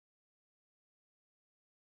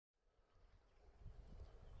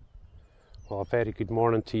Well, a very good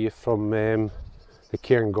morning to you from the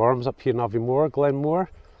Cairngorms up here in Aviemore, Glenmore.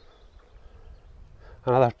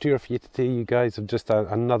 Another tour for you today. You guys have just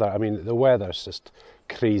another, I mean, the weather's just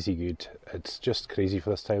crazy good. It's just crazy for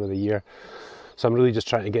this time of the year. So I'm really just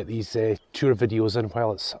trying to get these tour videos in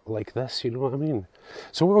while it's like this, you know what I mean?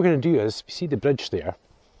 So what we're going to do is, you see the bridge there?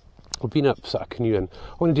 We've been up sort of canoeing.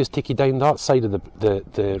 What I'm going to do is take you down that side of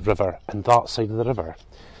the river and that side of the river.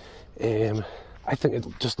 I think it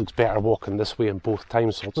just looks better walking this way in both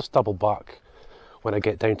times, so I'll just double back when I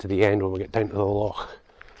get down to the end, when we get down to the loch.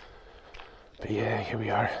 But yeah, here we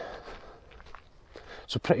are.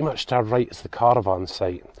 So pretty much to our right is the caravan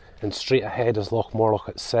site, and straight ahead is Loch Morlich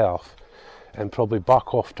itself, and probably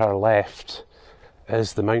back off to our left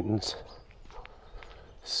is the mountains.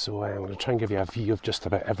 So I'm going to try and give you a view of just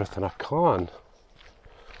about everything I can.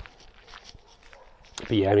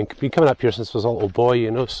 But yeah, I mean, been coming up here since I was a little boy, you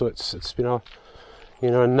know, so it's been a, you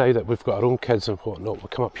know, and now that we've got our own kids and whatnot, we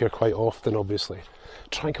come up here quite often, obviously.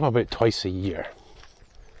 Try and come about twice a year.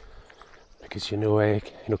 Because, you know,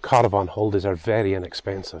 caravan holidays are very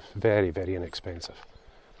inexpensive. Very, very inexpensive.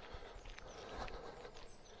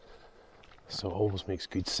 So it always makes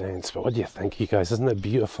good sense. But what do you think, you guys? Isn't it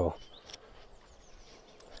beautiful?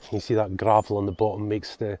 You see that gravel on the bottom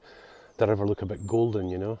makes the river look a bit golden,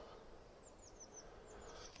 you know.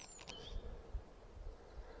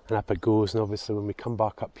 And up it goes, and obviously when we come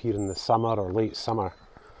back up here in the summer or late summer,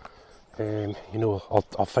 you know,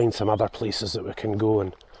 I'll find some other places that we can go.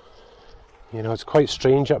 And you know, it's quite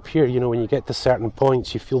strange up here, you know, when you get to certain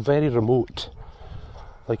points you feel very remote,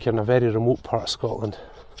 like you're in a very remote part of Scotland.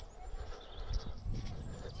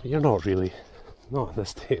 But you're not really, not in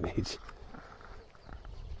this day and age.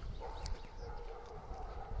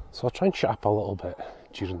 So I'll try and shut up a little bit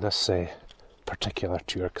during this particular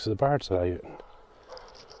tour, because the birds are out.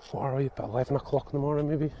 What are we, about 11 o'clock in the morning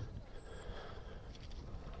maybe?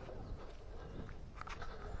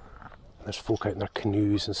 There's folk out in their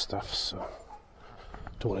canoes and stuff, so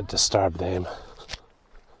don't want to disturb them.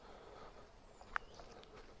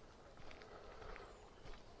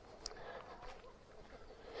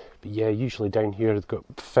 But yeah, usually down here they've got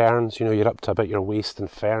ferns, you know, you're up to about your waist in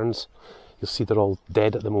ferns. You'll see they're all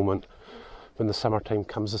dead at the moment. When the summertime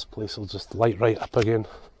comes, this place will just light right up again.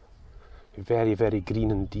 Very, very green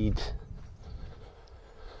indeed.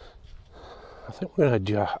 I think we're going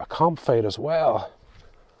to do a campfire as well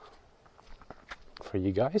for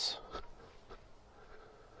you guys.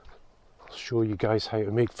 I'll show you guys how to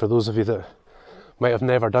make, for those of you that might have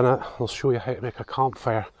never done it, I'll show you how to make a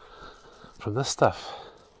campfire from this stuff.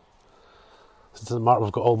 It doesn't matter,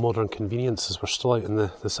 we've got all modern conveniences, we're still out in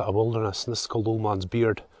the sort of wilderness, and this is called Old Man's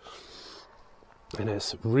Beard. And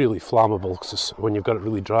it's really flammable, because when you've got it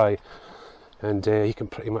really dry, and you can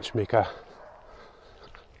pretty much make a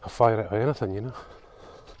fire out of anything, you know.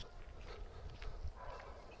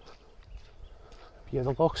 But yeah,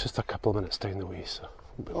 the loch's just a couple of minutes down the way, so it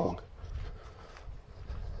won't be long.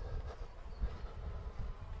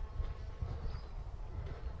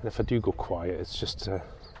 And if I do go quiet, it's just to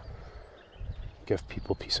give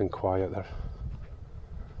people peace and quiet. They're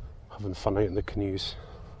having fun out in the canoes.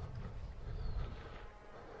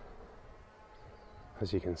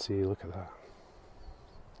 As you can see, look at that.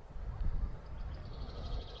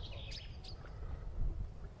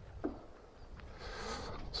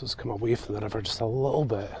 So let's come away from the river just a little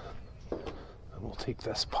bit, and we'll take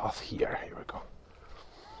this path here. Here we go.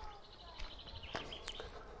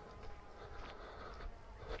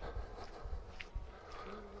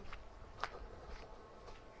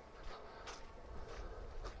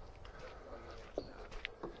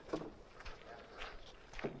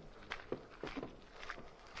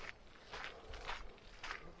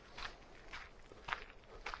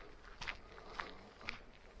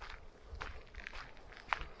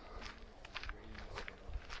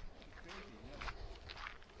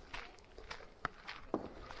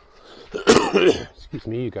 Excuse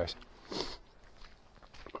me, you guys.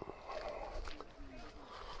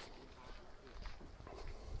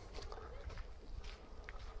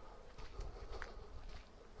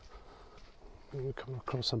 We're coming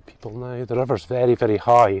across some people now. The river's very, very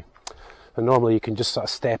high, and normally you can just sort of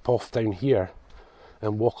step off down here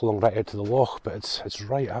and walk along right out to the loch, but it's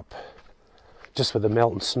right up, just with the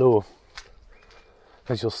melting snow.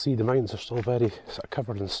 As you'll see, the mountains are still very sort of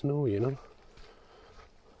covered in snow, you know.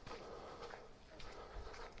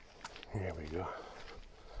 Here we go.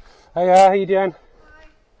 Hiya, how you doing? Hi.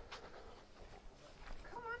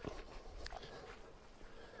 Come on.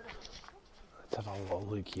 Let's have a little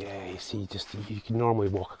look. Yeah, you see, you can normally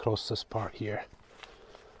walk across this part here.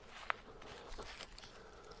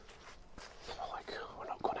 Let's have a look. We're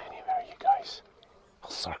not going anywhere, you guys.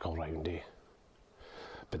 circle round, eh?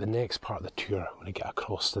 But the next part of the tour, I'm going to get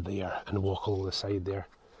across to there and walk along the side there.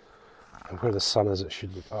 And where the sun is, it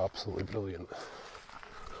should look absolutely brilliant.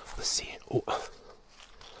 Let's see. Oh,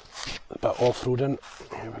 a bit off-roading.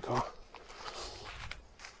 Here we go.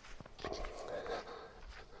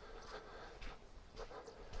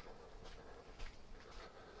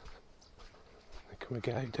 Can we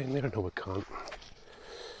get out down there? No, we can't.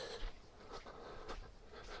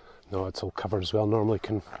 No, it's all covered as well. Normally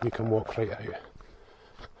you can walk right out.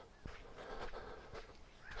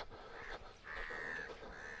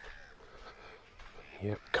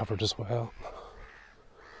 Yep, covered as well.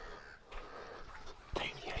 Down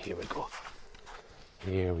here we go.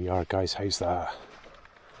 Here we are, guys. How's that?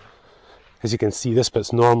 As you can see, this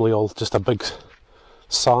bit's normally all just a big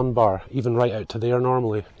sandbar, even right out to there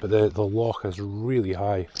normally, but the loch is really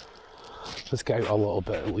high. Let's get out a little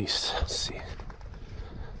bit at least. Let's see.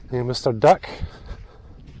 Hey, Mr. Duck.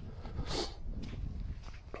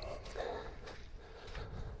 You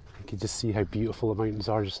can just see how beautiful the mountains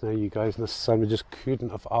are just now, you guys, and the sun. We just couldn't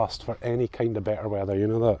have asked for any kind of better weather, you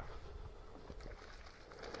know that?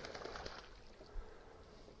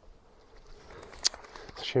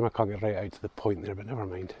 It's a shame I can't get right out to the point there, but never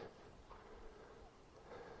mind.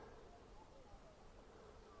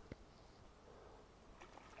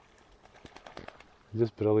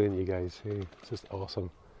 Just brilliant, you guys. Hey, it's just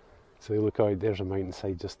awesome. So look out, there's a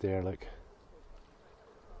mountainside just there, like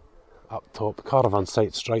up top. The caravan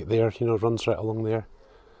site's right there, you know, runs right along there.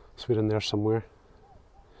 So we're in there somewhere.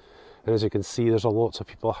 And as you can see, there's lots of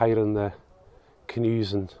people hiring the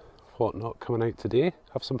canoes and whatnot coming out today.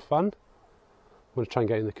 Have some fun. I'm going to try and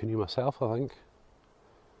get in the canoe myself, I think.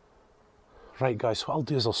 Right, guys, what I'll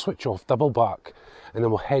do is I'll switch off, double back, and then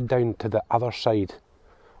we'll head down to the other side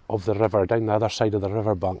of the river, down the other side of the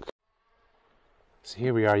river bank. So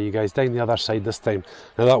here we are, you guys, down the other side this time.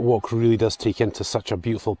 Now that walk really does take into such a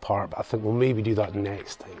beautiful part, but I think we'll maybe do that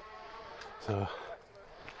next time. So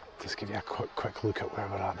just give you a quick look at where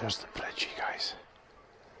we're at. There's the bridge, you guys.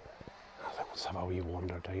 I think let's have a wee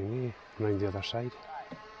wander down there, around the other side.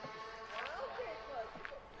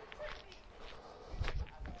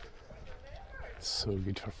 It's so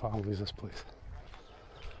good for families, this place.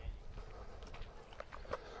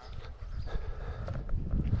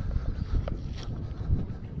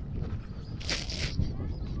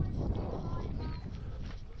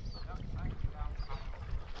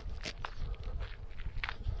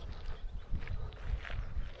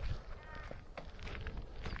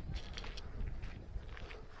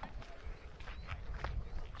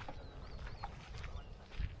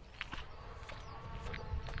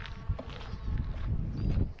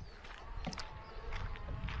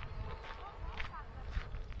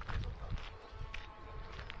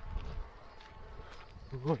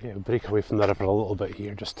 Oh yeah, break away from the river a little bit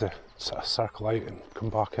here just to sort of circle out and come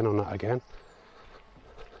back in on it again.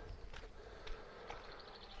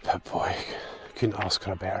 But boy, couldn't ask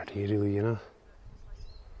for a better day really, you know.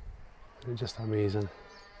 It's just amazing.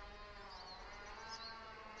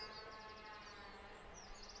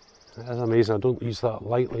 It is amazing, I don't use that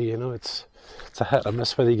lightly, you know, it's a hit or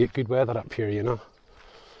miss whether you get good weather up here, you know.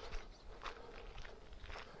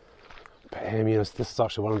 But you know, this is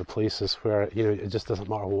actually one of the places where, you know, it just doesn't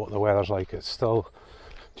matter what the weather's like, it's still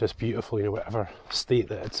just beautiful, you know, whatever state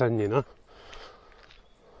that it's in, you know.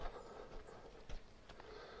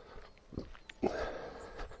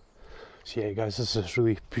 So yeah, guys, this is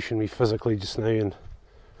really pushing me physically just now and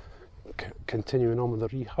continuing on with the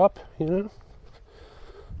rehab, you know.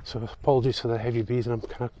 So apologies for the heavy breathing, I'm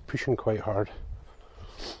kind of pushing quite hard.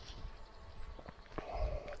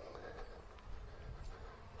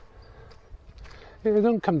 Yeah, I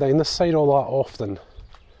don't come down this side all that often,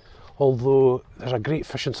 although there's a great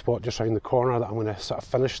fishing spot just around the corner that I'm going to sort of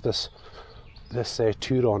finish this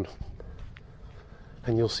tour on,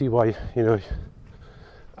 and you'll see why, you know.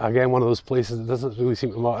 Again, one of those places that doesn't really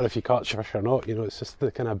seem to matter if you catch fish or not, you know, it's just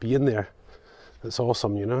the kind of being there that's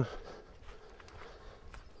awesome, you know.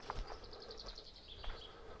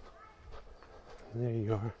 There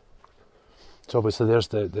you are. So obviously there's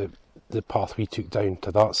the path we took down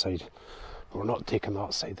to that side. We're not taking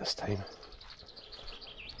that side this time.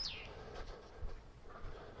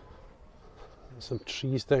 There's some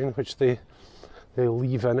trees down which they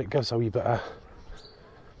leave in. It gives a wee bit of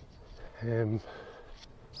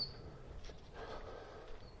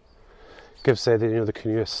gives you know, the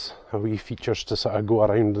canoeists a wee features to sort of go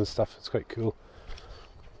around and stuff. It's quite cool.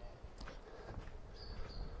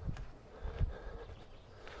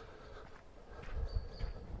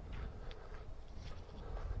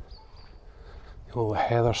 All the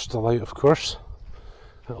heather's still out, of course.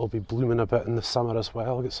 It'll be blooming a bit in the summer as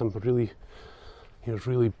well. Get some really,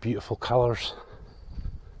 really beautiful colours.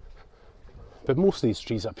 But most of these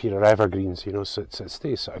trees up here are evergreens, so it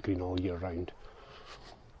stays sort of green all year round.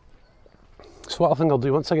 So what I think I'll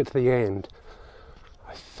do, once I get to the end,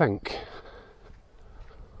 I think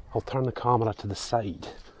I'll turn the camera to the side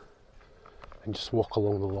and just walk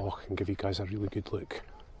along the loch and give you guys a really good look.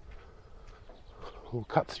 We'll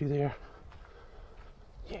cut through there.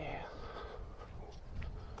 Yeah.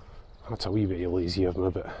 That's a wee bit lazy of me,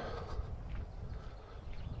 but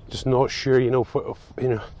just not sure,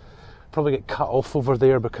 probably get cut off over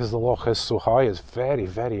there because the loch is so high. It's very,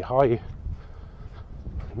 very high.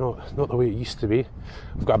 Not the way it used to be.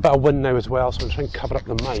 I've got a bit of wind now as well, so I'm trying to cover up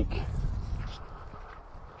the mic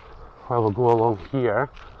while we'll go along here.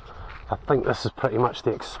 I think this is pretty much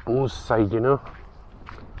the exposed side, So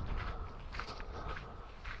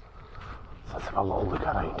let's have a little look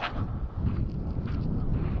around.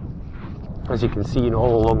 As you can see,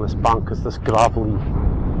 all along this bank is this gravelly.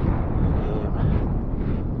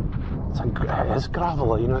 It is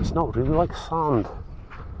gravel, it's not really like sand.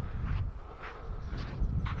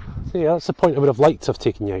 So yeah, that's the point I would have liked to have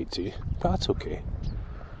taken you out to, but that's okay.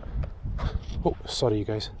 Oh, sorry you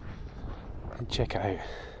guys. Check it out.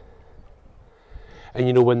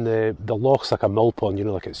 And when the loch's like a mill pond,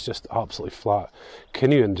 like it's just absolutely flat.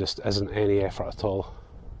 Canoeing just isn't any effort at all.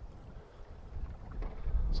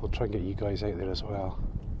 So I'll try and get you guys out there as well.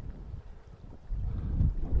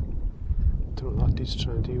 Don't know what that dude's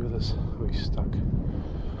trying to do with us. Oh, he's stuck.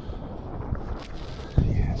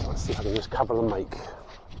 Yeah, so let's see if I can just cover the mic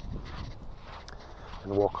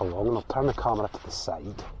and walk along, and I'll turn the camera to the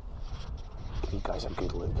side. Give you guys a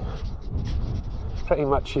good look. Pretty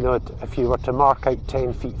much, if you were to mark out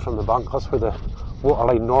 10 feet from the bank, that's where the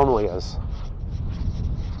waterline normally is.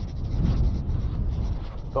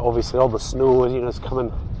 But obviously all the snow, is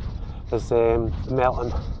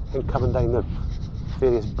melting and coming down the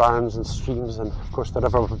various barns and streams, and of course the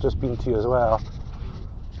river we've just been to as well.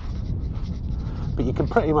 But you can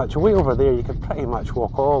pretty much, way over there, you can pretty much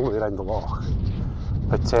walk all the way around the loch.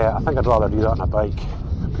 But I think I'd rather do that on a bike,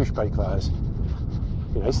 a push bike that is.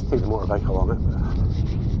 It'd be nice to take the motorbike along it, but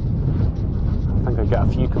I think I get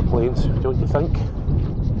a few complaints, don't you think?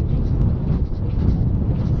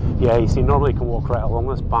 Yeah, you see, normally you can walk right along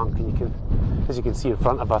this bank, and you can, as you can see in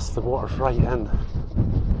front of us, the water's right in.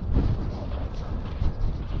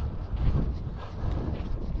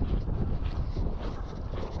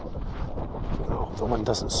 Oh, the wind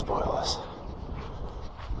doesn't spoil this.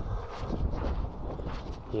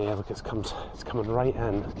 Yeah, look, it's coming right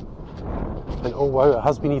in. And oh wow, it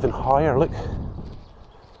has been even higher, look.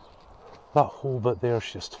 That whole bit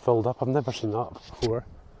there's just filled up. I've never seen that before.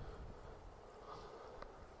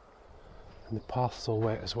 And the path's all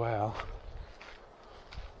wet as well.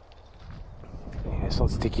 Yeah, so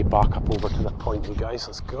let's take you back up over to the point, you guys.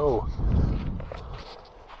 Let's go.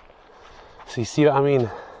 So you see what I mean?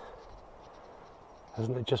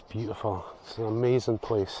 Isn't it just beautiful? It's an amazing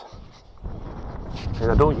place.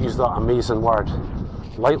 And I don't use that amazing word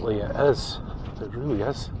lightly, it is. It really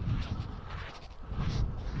is.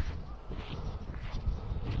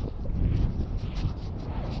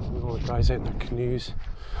 All the guys out in their canoes.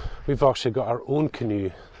 We've actually got our own canoe,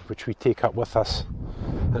 which we take up with us.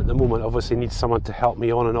 At the moment, obviously need someone to help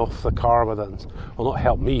me on and off the car with it. Well, not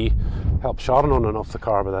help me, help Sharon on and off the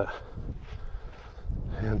car with it.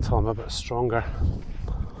 Until I'm a bit stronger.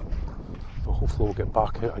 But hopefully we'll get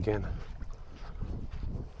back out again.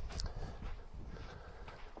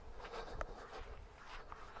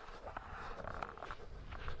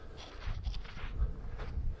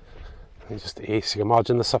 Just ace. You can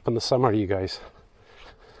imagine this up in the summer, you guys.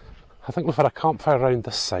 I think we've had a campfire around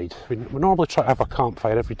this side. We normally try to have a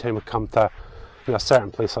campfire every time we come to a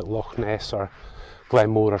certain place like Loch Ness or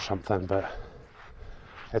Glenmore or something, but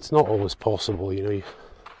it's not always possible, you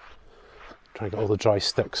try and get all the dry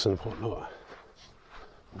sticks and whatnot.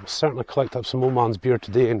 We'll certainly collect up some old man's beer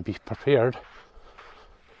today and be prepared.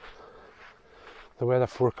 The weather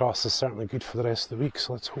forecast is certainly good for the rest of the week,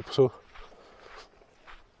 so let's hope so.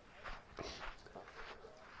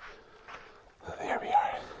 There we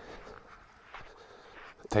are.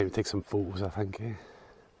 Time to take some photos, I think.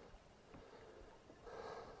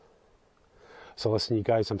 So listen, you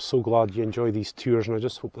guys, I'm so glad you enjoy these tours, and I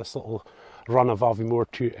just hope this little run of Aviemore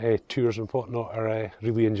tours and whatnot are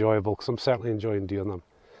really enjoyable, because I'm certainly enjoying doing them.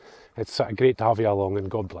 It's great to have you along, and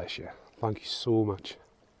God bless you. Thank you so much.